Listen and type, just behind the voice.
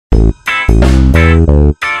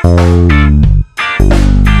Hello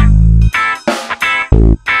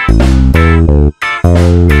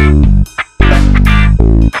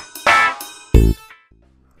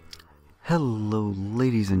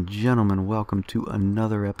ladies and gentlemen, welcome to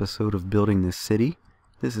another episode of Building This City.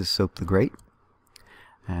 This is Soap the Great,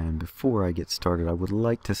 and before I get started I would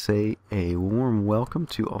like to say a warm welcome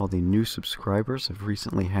to all the new subscribers. I've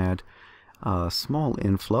recently had a small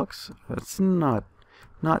influx. It's not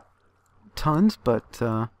tons, but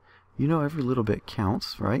you know, every little bit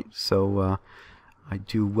counts, right? So I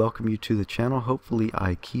do welcome you to the channel. Hopefully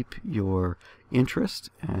I keep your interest,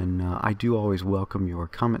 and I do always welcome your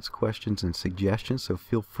comments, questions, and suggestions, so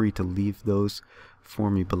feel free to leave those for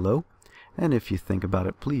me below. And if you think about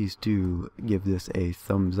it, please do give this a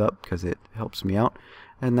thumbs up because it helps me out,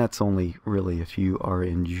 and that's only really if you are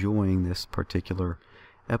enjoying this particular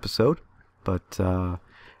episode. But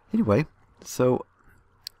anyway, so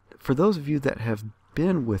for those of you that have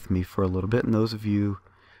been with me for a little bit, and those of you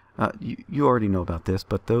you already know about this,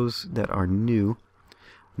 but those that are new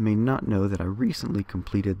may not know that I recently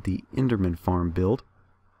completed the Enderman farm build,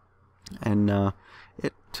 and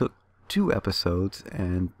it took 2 episodes,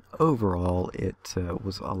 and overall it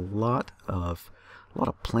was a lot of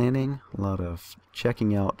planning, a lot of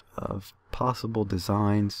checking out of possible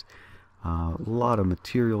designs, a lot of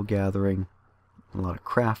material gathering, a lot of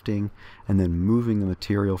crafting, and then moving the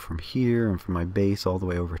material from here and from my base all the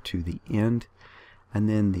way over to the end. And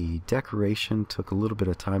then the decoration took a little bit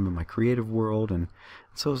of time in my creative world, and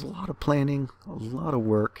so it was a lot of planning, a lot of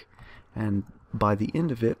work, and by the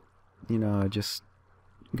end of it, you know, I just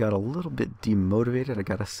got a little bit demotivated, I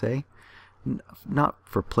gotta say. Not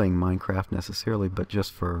for playing Minecraft necessarily, but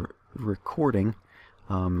just for recording.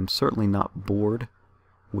 I'm certainly not bored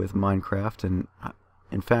with Minecraft, and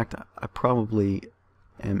in fact, I probably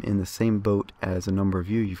am in the same boat as a number of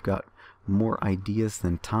you. You've got more ideas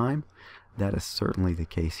than time. That is certainly the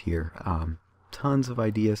case here. Tons of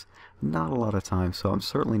ideas, not a lot of time, so I'm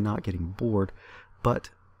certainly not getting bored, but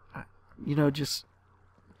you know, just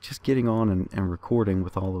getting on and recording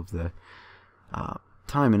with all of the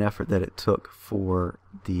time and effort that it took for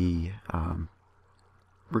the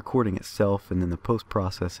recording itself and then the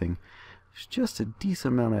post-processing. It's just a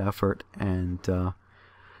decent amount of effort, and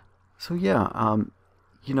so yeah,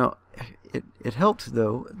 you know, it helped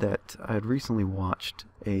though that I had recently watched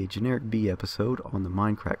a Generic B episode on the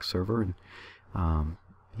Minecraft server, and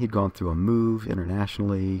he'd gone through a move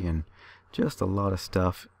internationally and just a lot of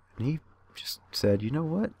stuff, and he just said, you know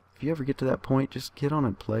what, if you ever get to that point, just get on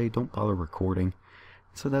and play, don't bother recording.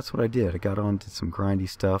 So that's what I did. I got on to some grindy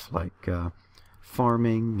stuff like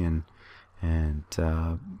farming and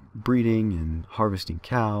breeding and harvesting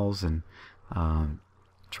cows, and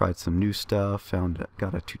tried some new stuff,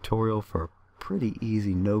 got a tutorial for a pretty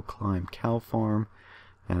easy no-climb cow farm,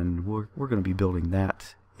 and we're going to be building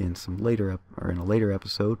that in some later in a later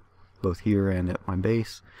episode, both here and at my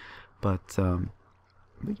base. But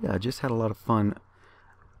yeah, I just had a lot of fun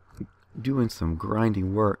doing some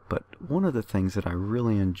grinding work. But one of the things that I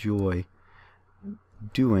really enjoy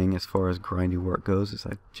doing as far as grinding work goes is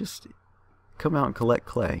I just come out and collect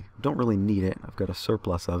clay. Don't really need it, I've got a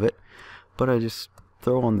surplus of it, but I just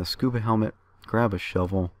throw on the scuba helmet, grab a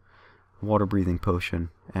shovel, water breathing potion,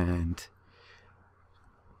 and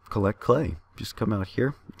collect clay. Just come out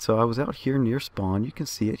here. So I was out here near spawn, you can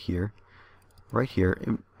see it here, right here,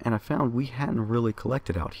 and I found we hadn't really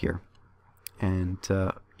collected out here, and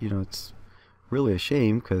you know, it's really a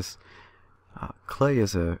shame because clay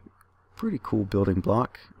is a pretty cool building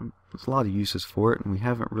block. There's a lot of uses for it, and we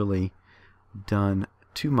haven't really done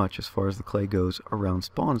too much as far as the clay goes around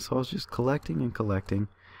spawn. So I was just collecting and collecting,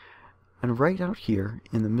 and right out here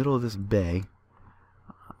in the middle of this bay,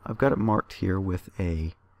 I've got it marked here with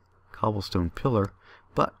a cobblestone pillar,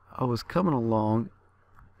 but I was coming along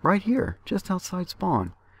right here just outside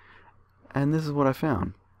spawn, and this is what I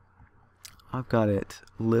found. I've got it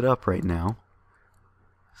lit up right now,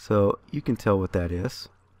 so you can tell what that is.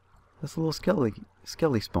 That's a little skelly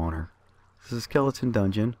spawner. This is a skeleton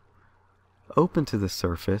dungeon, open to the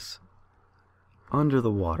surface, under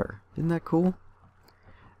the water. Isn't that cool?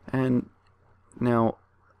 And now,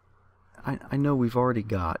 I know we've already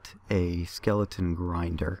got a skeleton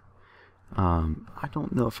grinder. I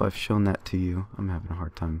don't know if I've shown that to you. I'm having a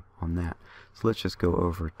hard time on that. So let's just go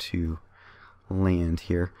over to land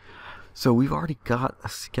here. So we've already got a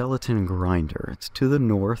skeleton grinder. It's to the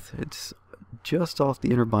north. It's just off the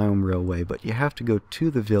Interbiome Railway, but you have to go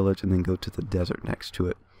to the village and then go to the desert next to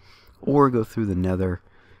it, or go through the nether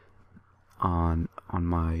on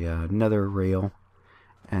my nether rail,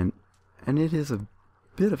 and it is a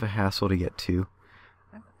bit of a hassle to get to.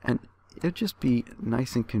 And it'd just be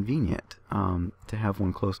nice and convenient to have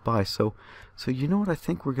one close by. So you know what I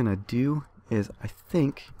think we're gonna do is, I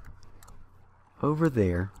think over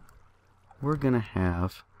there we're gonna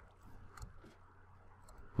have,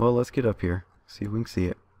 well, let's get up here, see if we can see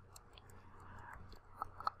it.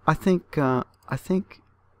 I think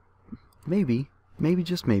maybe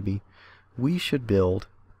just maybe we should build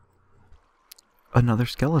another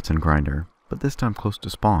skeleton grinder, but this time close to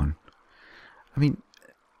spawn. I mean,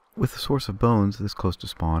 with a source of bones this close to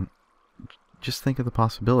spawn, just think of the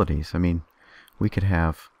possibilities. I mean, we could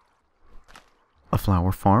have a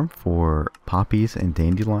flower farm for poppies and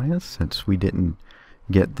dandelions, since we didn't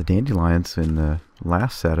get the dandelions in the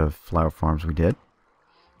last set of flower farms we did.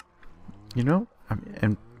 You know,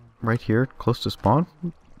 and right here, close to spawn,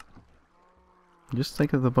 just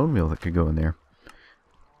think of the bone meal that could go in there.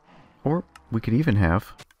 Or we could even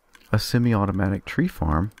have a semi-automatic tree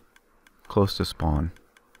farm close to spawn.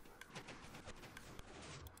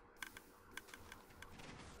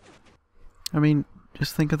 I mean,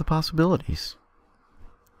 just think of the possibilities.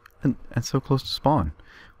 And so close to spawn.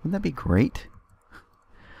 Wouldn't that be great?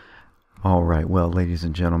 Alright, well, ladies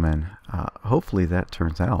and gentlemen, hopefully that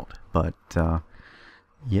turns out. But,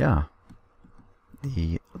 yeah,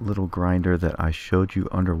 the little grinder that I showed you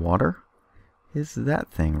underwater is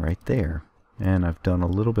that thing right there. And I've done a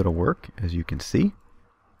little bit of work, as you can see.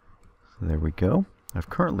 So there we go. I've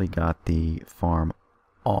currently got the farm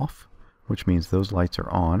off, which means those lights are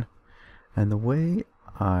on. And the way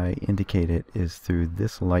I indicate it is through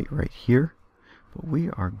this light right here. But we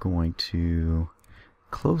are going to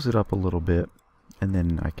close it up a little bit, and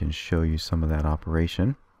then I can show you some of that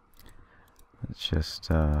operation. Let's just,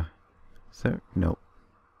 nope,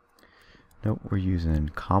 we're using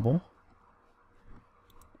cobble.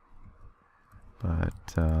 But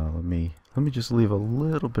let me just leave a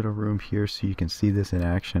little bit of room here so you can see this in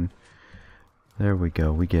action. There we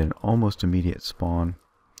go. We get an almost immediate spawn,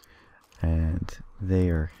 and they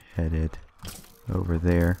are headed over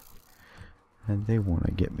there, and they want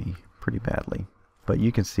to get me pretty badly. But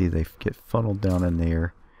you can see they get funneled down in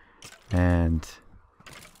there, and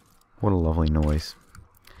what a lovely noise.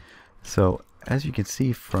 So as you can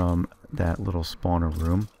see from that little spawner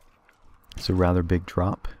room, it's a rather big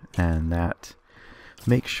drop, and that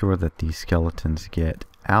makes sure that the skeletons get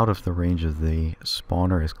out of the range of the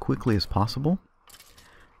spawner as quickly as possible.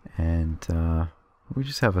 And we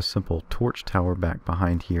just have a simple torch tower back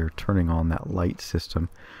behind here turning on that light system,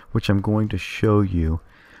 which I'm going to show you,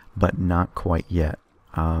 but not quite yet.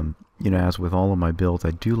 You know, as with all of my builds,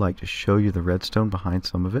 I do like to show you the redstone behind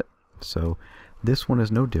some of it. So this one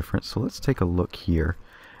is no different. So let's take a look here.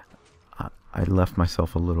 I left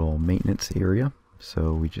myself a little maintenance area.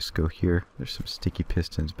 So we just go here. There's some sticky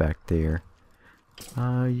pistons back there.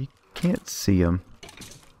 You can't see them.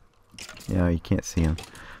 Yeah, you can't see them.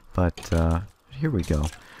 But here we go.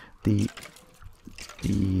 The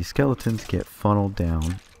skeletons get funneled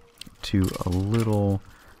down to a little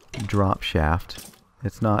drop shaft.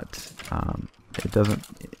 It's not, it doesn't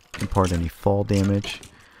impart any fall damage.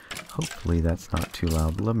 Hopefully that's not too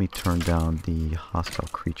loud. Let me turn down the hostile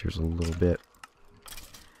creatures a little bit.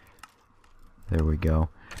 There we go.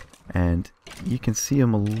 And you can see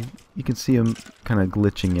them kind of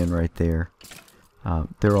glitching in right there.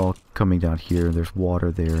 They're all coming down here. There's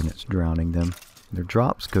water there and it's drowning them. Their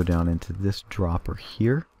drops go down into this dropper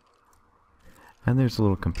here. And there's a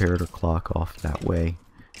little comparator clock off that way.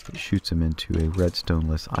 It shoots them into a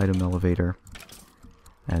redstone-less item elevator.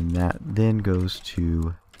 And that then goes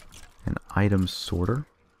to an item sorter.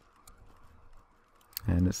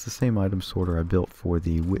 And it's the same item sorter I built for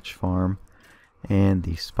the witch farm and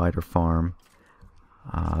the spider farm.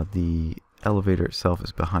 The elevator itself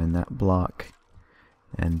is behind that block.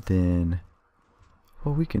 And then,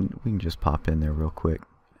 well, we can just pop in there real quick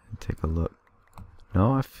and take a look.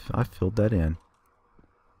 No, I filled that in.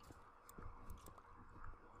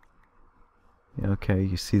 Okay,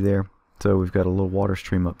 you see there? So we've got a little water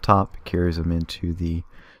stream up top. It carries them into the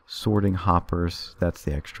sorting hoppers. That's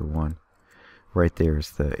the extra one. Right there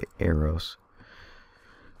is the arrows.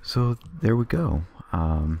 So there we go.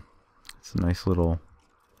 It's a nice little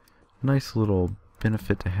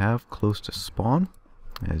benefit to have close to spawn,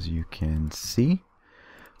 as you can see.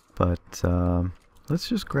 But let's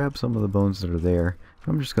just grab some of the bones that are there.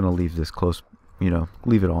 I'm just going to leave this close,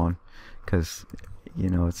 leave it on, because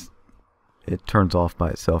it turns off by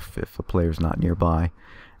itself if a player's not nearby,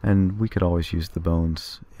 and we could always use the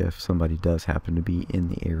bones if somebody does happen to be in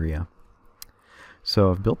the area. So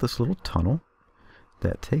I've built this little tunnel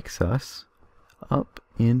that takes us up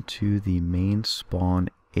into the main spawn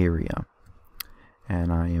area.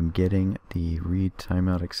 and I am getting the read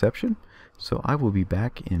timeout exception, so I will be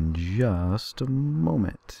back in just a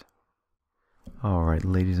moment. Alright,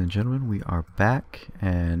 ladies and gentlemen, we are back,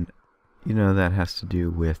 and you know that has to do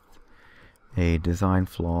with a design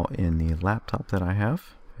flaw in the laptop that I have.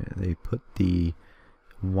 They put the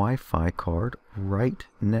Wi-Fi card right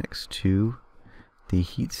next to the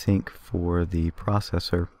heatsink for the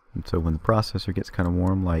processor, and so when the processor gets kind of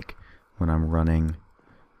warm, like when I'm running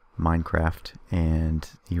Minecraft and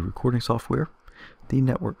the recording software, the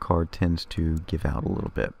network card tends to give out a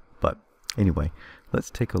little bit. But anyway,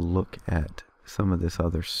 let's take a look at some of this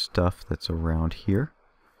other stuff that's around here.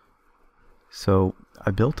 So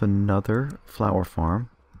I built another flower farm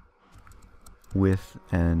with,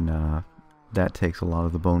 and that takes a lot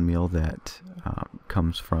of the bone meal that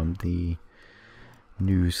comes from the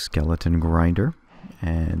new skeleton grinder,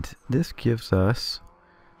 and this gives us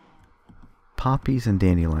poppies and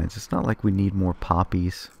dandelions. It's not like we need more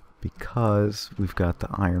poppies because we've got the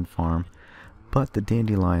iron farm, but the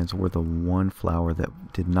dandelions were the one flower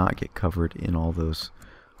that did not get covered in all those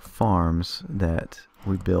farms that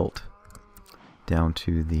we built down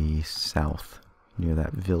to the south near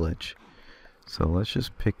that village. So let's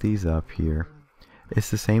just pick these up here.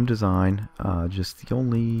 It's the same design, just the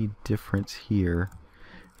only difference here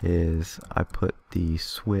is I put the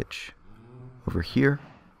switch over here,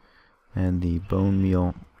 and the bone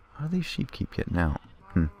meal, how do these sheep keep getting out?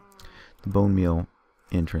 The bone meal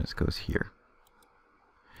entrance goes here.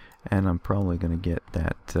 And I'm probably going to get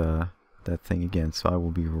that that thing again, so I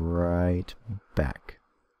will be right back.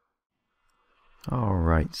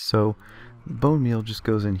 Alright, so bone meal just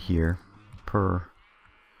goes in here per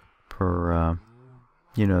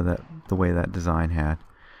you know, that the way that design had.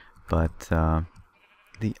 But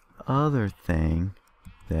the other thing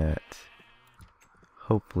that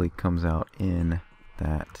hopefully comes out in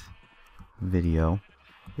that video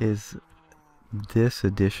is this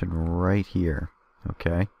addition right here.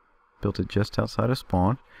 Okay, built it just outside of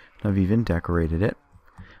spawn. I've even decorated it,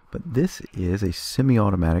 but this is a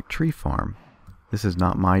semi-automatic tree farm. This is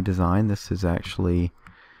not my design. This is actually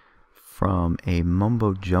from a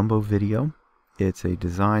mumbo jumbo video. It's a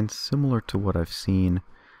design similar to what I've seen,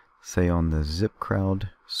 say, on the ZipCrowd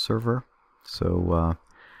server. So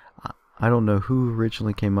I don't know who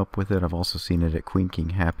originally came up with it. I've also seen it at Queen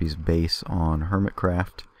King Happy's base on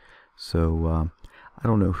Hermitcraft. So I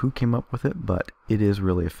don't know who came up with it, but it is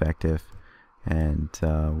really effective. And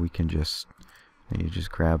we can just, you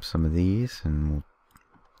just grab some of these and we'll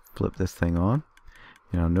flip this thing on.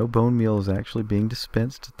 You know, no bone meal is actually being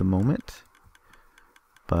dispensed at the moment,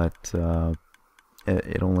 but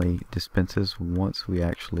it only dispenses once we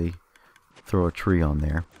actually throw a tree on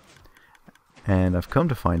there. And I've come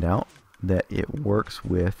to find out that it works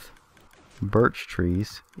with birch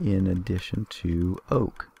trees in addition to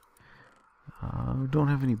oak. We don't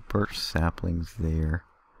have any birch saplings there,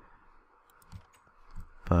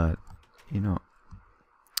 but you know,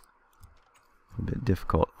 a bit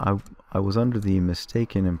difficult. I was under the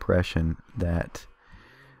mistaken impression that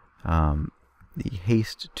the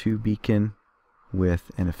haste 2 beacon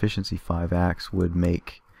with an efficiency 5 axe would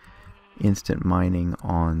make instant mining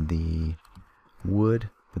on the wood,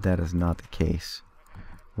 but that is not the case.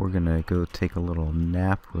 We're gonna go take a little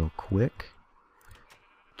nap real quick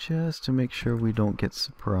just to make sure we don't get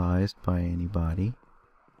surprised by anybody.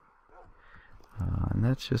 And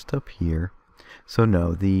that's just up here. So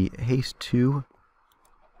no, the haste 2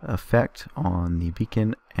 effect on the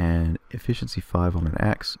beacon and efficiency 5 on an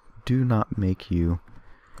axe do not make you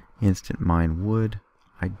instant mine wood.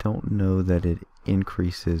 I don't know that it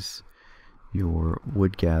increases your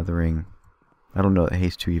wood gathering. I don't know that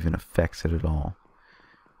haste 2 even affects it at all.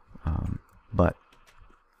 But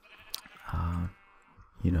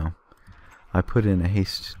you know, I put in a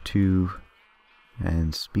haste 2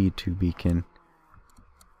 and speed 2 beacon.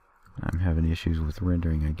 I'm having issues with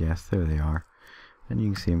rendering, I guess. There they are. And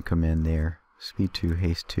you can see them come in there. Speed 2,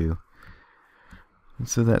 haste 2. And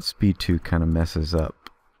so that speed 2 kind of messes up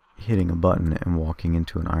hitting a button and walking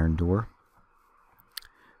into an iron door.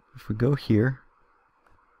 If we go here,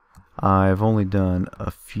 I've only done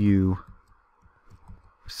a few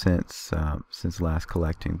since last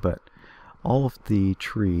collecting, but all of the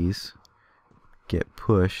trees get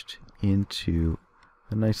pushed into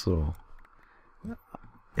a nice little,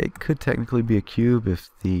 it could technically be a cube if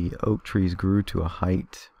the oak trees grew to a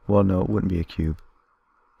height. Well, no, it wouldn't be a cube.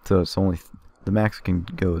 So it's only, the max can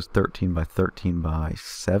go is 13 by 13 by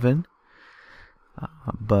 7.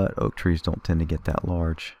 But oak trees don't tend to get that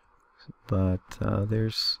large. But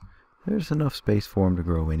there's enough space for them to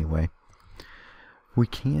grow anyway. We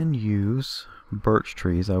can use birch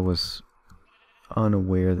trees. I was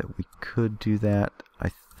unaware that we could do that. I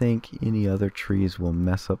think any other trees will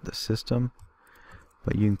mess up the system,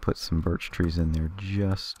 but you can put some birch trees in there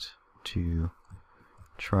just to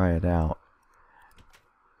try it out.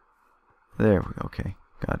 There we go. Okay,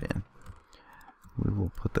 got in. We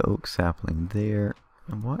will put the oak sapling there.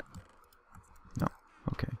 And what? No.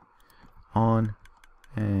 Okay. On.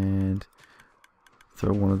 And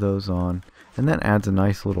throw one of those on. And that adds a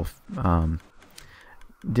nice little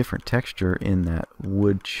different texture in that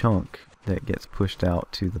wood chunk that gets pushed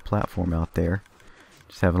out to the platform out there.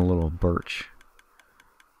 Just having a little birch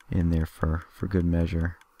in there for good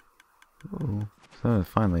measure. Oh, so it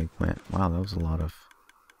finally went. Wow, that was a lot of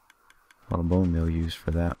bone meal used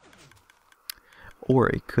for that. Or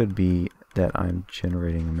it could be that I'm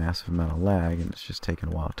generating a massive amount of lag and it's just taking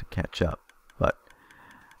a while to catch up. But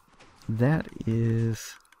that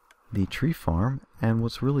is the tree farm, and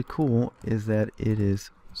what's really cool is that it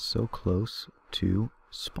is so close to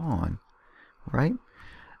spawn, right?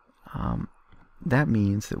 That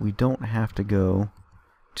means that we don't have to go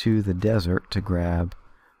to the desert to grab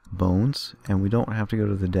bones, and we don't have to go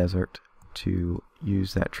to the desert to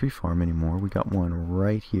use that tree farm anymore. We got one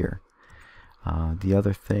right here. The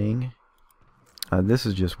other thing, this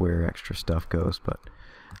is just where extra stuff goes, but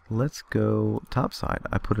let's go topside.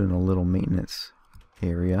 I put in a little maintenance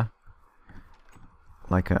area.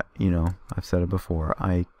 Like I've said it before,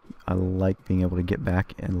 I like being able to get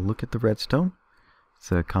back and look at the redstone.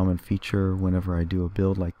 It's a common feature whenever I do a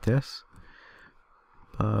build like this.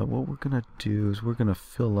 What we're gonna do is we're gonna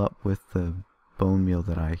fill up with the bone meal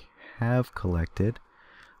that I have collected.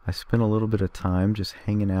 I spent a little bit of time just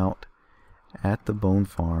hanging out at the bone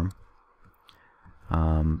farm.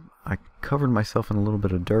 I covered myself in a little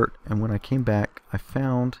bit of dirt, and when I came back I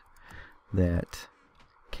found that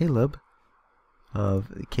Caleb of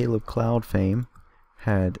Caleb Cloud fame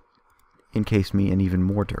had encased me in even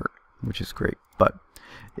more dirt, which is great, but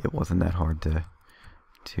it wasn't that hard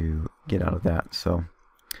to get out of that, so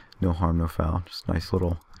no harm, no foul. Just a nice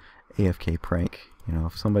little AFK prank. You know,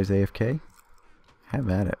 if somebody's AFK, have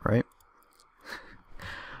at it, right?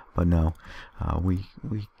 But no, we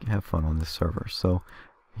have fun on this server. So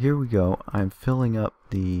here we go. I'm filling up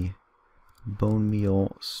the bone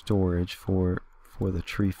meal storage for the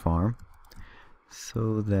tree farm,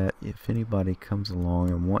 so that if anybody comes along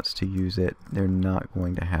and wants to use it, they're not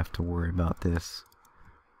going to have to worry about this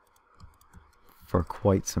for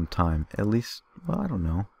quite some time. At least, well, I don't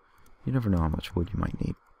know. You never know how much wood you might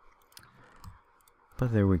need.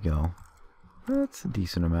 But there we go. That's a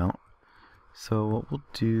decent amount. So what we'll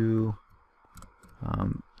do,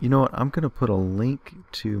 you know what, I'm going to put a link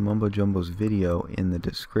to Mumbo Jumbo's video in the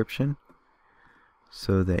description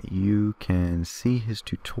so that you can see his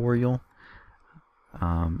tutorial,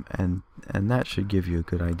 and that should give you a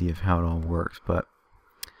good idea of how it all works. But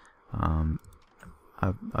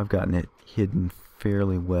I've gotten it hidden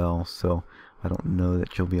fairly well, so I don't know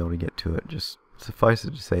that you'll be able to get to it. Just suffice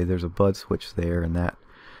it to say there's a bud switch there, and that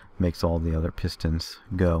makes all the other pistons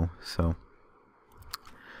go. So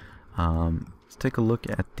let's take a look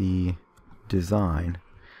at the design.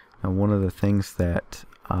 Now, one of the things that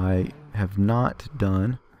I have not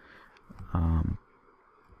done,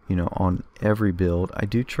 on every build, I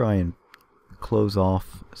do try and close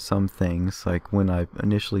off some things. Like when I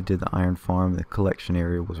initially did the iron farm, the collection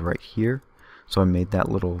area was right here, so I made that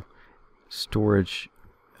little storage,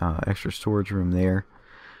 extra storage room there.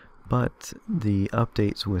 But the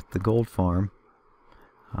updates with the gold farm,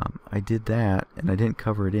 I did that and I didn't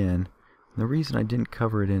cover it in. And the reason I didn't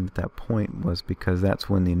cover it in at that point was because that's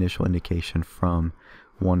when the initial indication from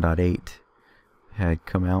 1.8 had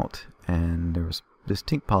come out, and there was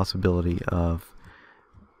distinct possibility of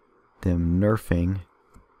them nerfing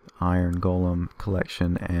Iron Golem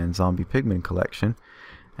collection and Zombie Pigman collection,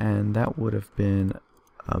 and that would have been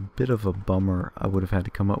a bit of a bummer. I would have had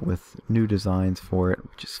to come up with new designs for it,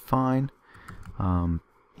 which is fine. I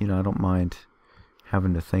don't mind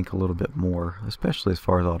having to think a little bit more, especially as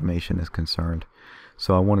far as automation is concerned.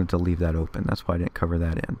 So I wanted to leave that open. That's why I didn't cover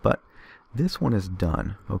that in. But this one is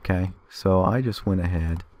done, okay? So I just went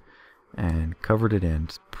ahead and covered it in.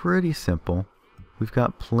 It's pretty simple. We've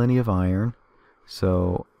got plenty of iron,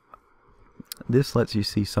 so this lets you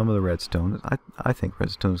see some of the redstone. I think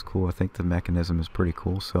redstone is cool. I think the mechanism is pretty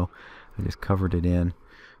cool, so I just covered it in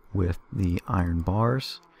with the iron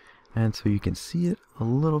bars, and so you can see it a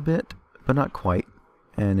little bit, but not quite,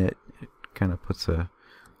 and it kind of puts a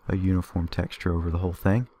uniform texture over the whole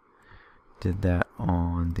thing. Did that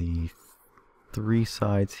on the 3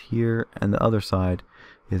 sides here, and the other side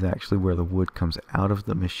is actually where the wood comes out of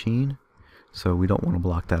the machine, so we don't want to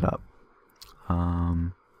block that up.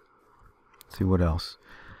 Let's see what else.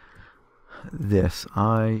 This,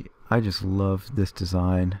 I just love this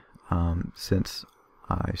design since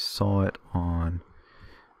I saw it on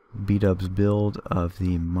B-Dub's build of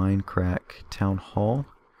the Minecraft Town Hall.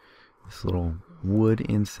 This little wood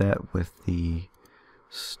inset with the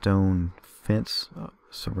stone fence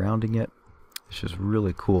surrounding it. It's just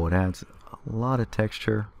really cool. It adds a lot of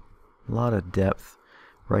texture, a lot of depth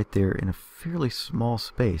right there in a fairly small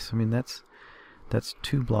space. I mean, that's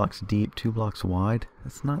 2 blocks deep, 2 blocks wide.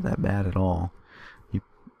 That's not that bad at all. You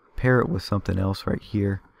pair it with something else right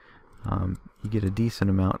here, you get a decent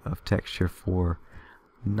amount of texture for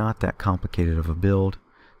not that complicated of a build.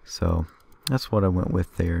 So that's what I went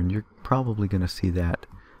with there, and you're probably going to see that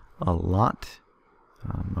a lot.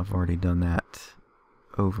 I've already done that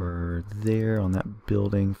over there on that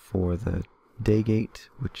building for the day gate,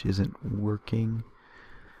 which isn't working,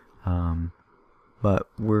 but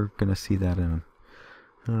we're going to see that in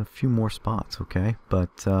a few more spots. Okay,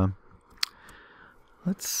 but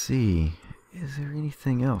let's see, is there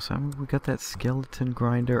anything else? I mean, we got that skeleton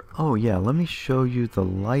grinder. Oh yeah, let me show you the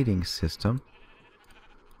lighting system,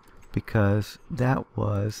 because that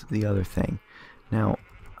was the other thing. Now,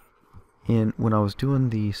 when I was doing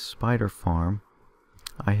the spider farm,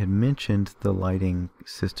 I had mentioned the lighting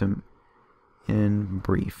system in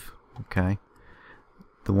brief. Okay,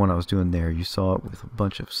 the one I was doing there, you saw it with a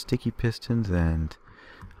bunch of sticky pistons and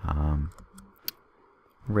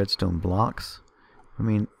redstone blocks. I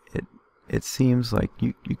mean, it seems like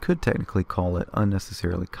you could technically call it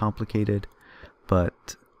unnecessarily complicated,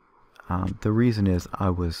 but the reason is I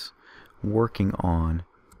was working on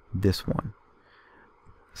this one.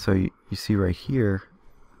 So you see right here,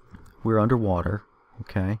 we're underwater.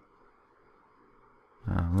 Okay,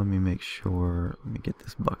 let me make sure, let me get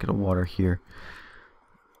this bucket of water here.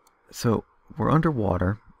 So we're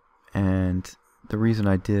underwater, and the reason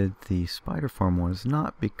I did the spider farm one is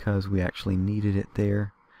not because we actually needed it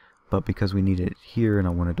there, but because we needed it here and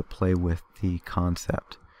I wanted to play with the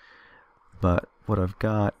concept. But what I've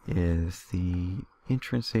got is the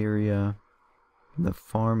entrance area. The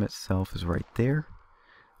farm itself is right there,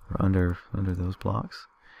 or under those blocks,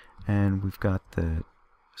 and we've got the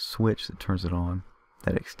switch that turns it on,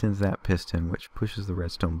 that extends that piston, which pushes the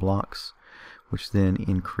redstone blocks, which then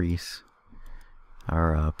increase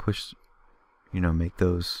or push, make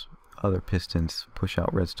those other pistons push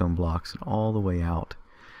out redstone blocks and all the way out.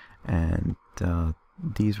 And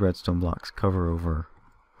these redstone blocks cover over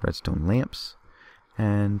redstone lamps,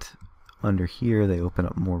 and under here they open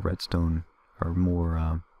up more redstone, or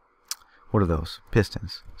more what are those?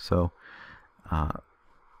 Pistons. So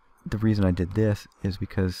the reason I did this is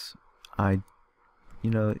because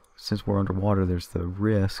since we're underwater, there's the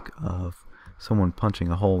risk of someone punching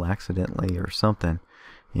a hole accidentally or something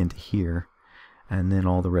into here, and then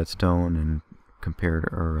all the redstone and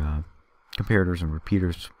comparators and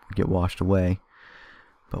repeaters get washed away.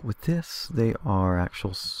 But with this, they are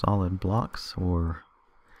actual solid blocks, or,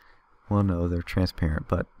 well, no, they're transparent,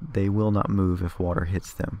 but they will not move if water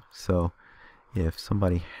hits them. So if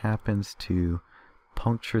somebody happens to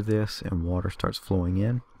puncture this and water starts flowing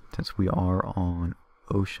in, since we are on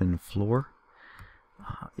ocean floor,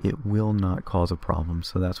 it will not cause a problem.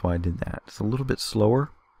 So that's why I did that. It's a little bit slower,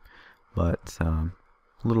 but a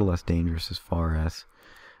little less dangerous as far as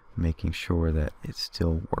making sure that it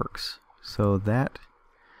still works. So that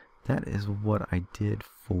is what I did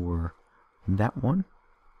for that one.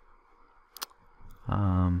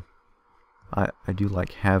 I do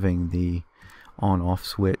like having the on-off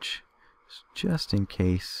switch just in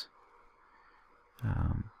case,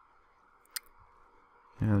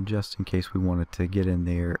 just in case we wanted to get in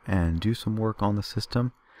there and do some work on the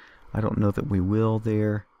system. I don't know that we will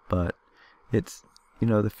there, but it's,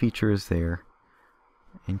 the feature is there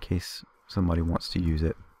in case somebody wants to use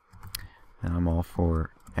it, and I'm all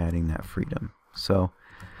for adding that freedom. So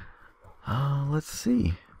let's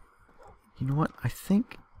see. You know what, I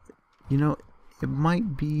think, it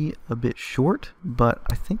might be a bit short, but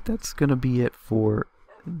I think that's gonna be it for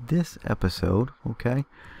this episode. Okay,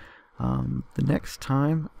 the next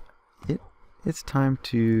time it's time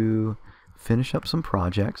to finish up some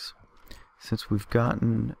projects, since we've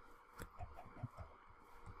gotten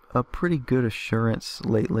a pretty good assurance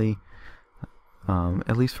lately,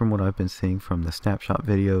 at least from what I've been seeing from the snapshot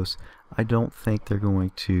videos. I don't think they're going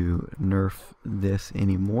to nerf this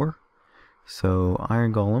anymore. So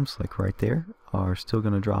iron golems, like right there, are still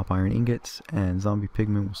going to drop iron ingots, and zombie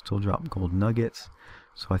pigmen will still drop gold nuggets.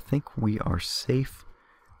 So I think we are safe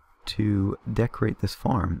to decorate this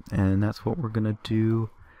farm, and that's what we're going to do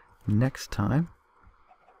next time.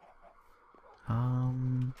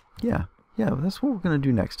 Yeah, yeah, that's what we're going to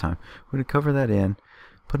do next time. We're going to cover that in,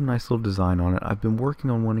 put a nice little design on it. I've been working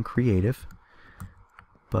on one in Creative,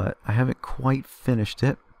 but I haven't quite finished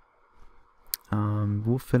it.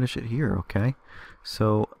 We'll finish it here, okay?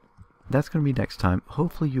 So that's going to be next time.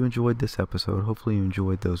 Hopefully you enjoyed this episode. Hopefully you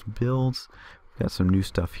enjoyed those builds. We've got some new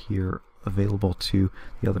stuff here available to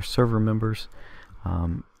the other server members,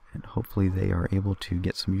 and hopefully they are able to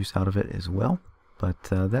get some use out of it as well. But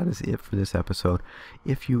that is it for this episode.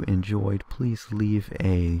 If you enjoyed, please leave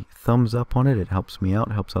a thumbs up on it. It helps me out.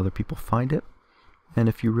 It helps other people find it. And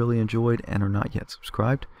if you really enjoyed and are not yet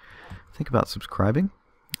subscribed, think about subscribing.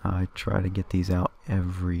 I try to get these out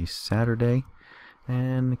every Saturday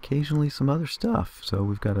and occasionally some other stuff. So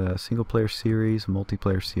we've got a single player series, a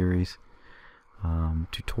multiplayer series,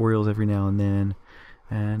 tutorials every now and then,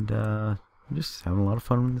 and I'm just having a lot of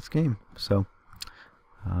fun with this game. So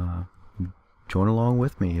join along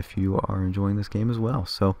with me if you are enjoying this game as well.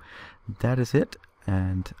 So that is it,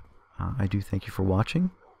 and I do thank you for watching.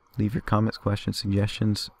 Leave your comments, questions,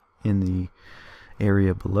 suggestions in the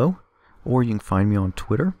area below, or you can find me on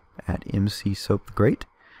Twitter at MCSoapTheGreat.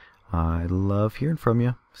 I love hearing from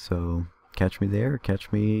you, so catch me there,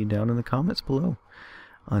 catch me down in the comments below.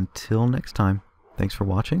 Until next time, thanks for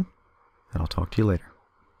watching, and I'll talk to you later.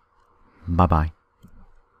 Bye-bye.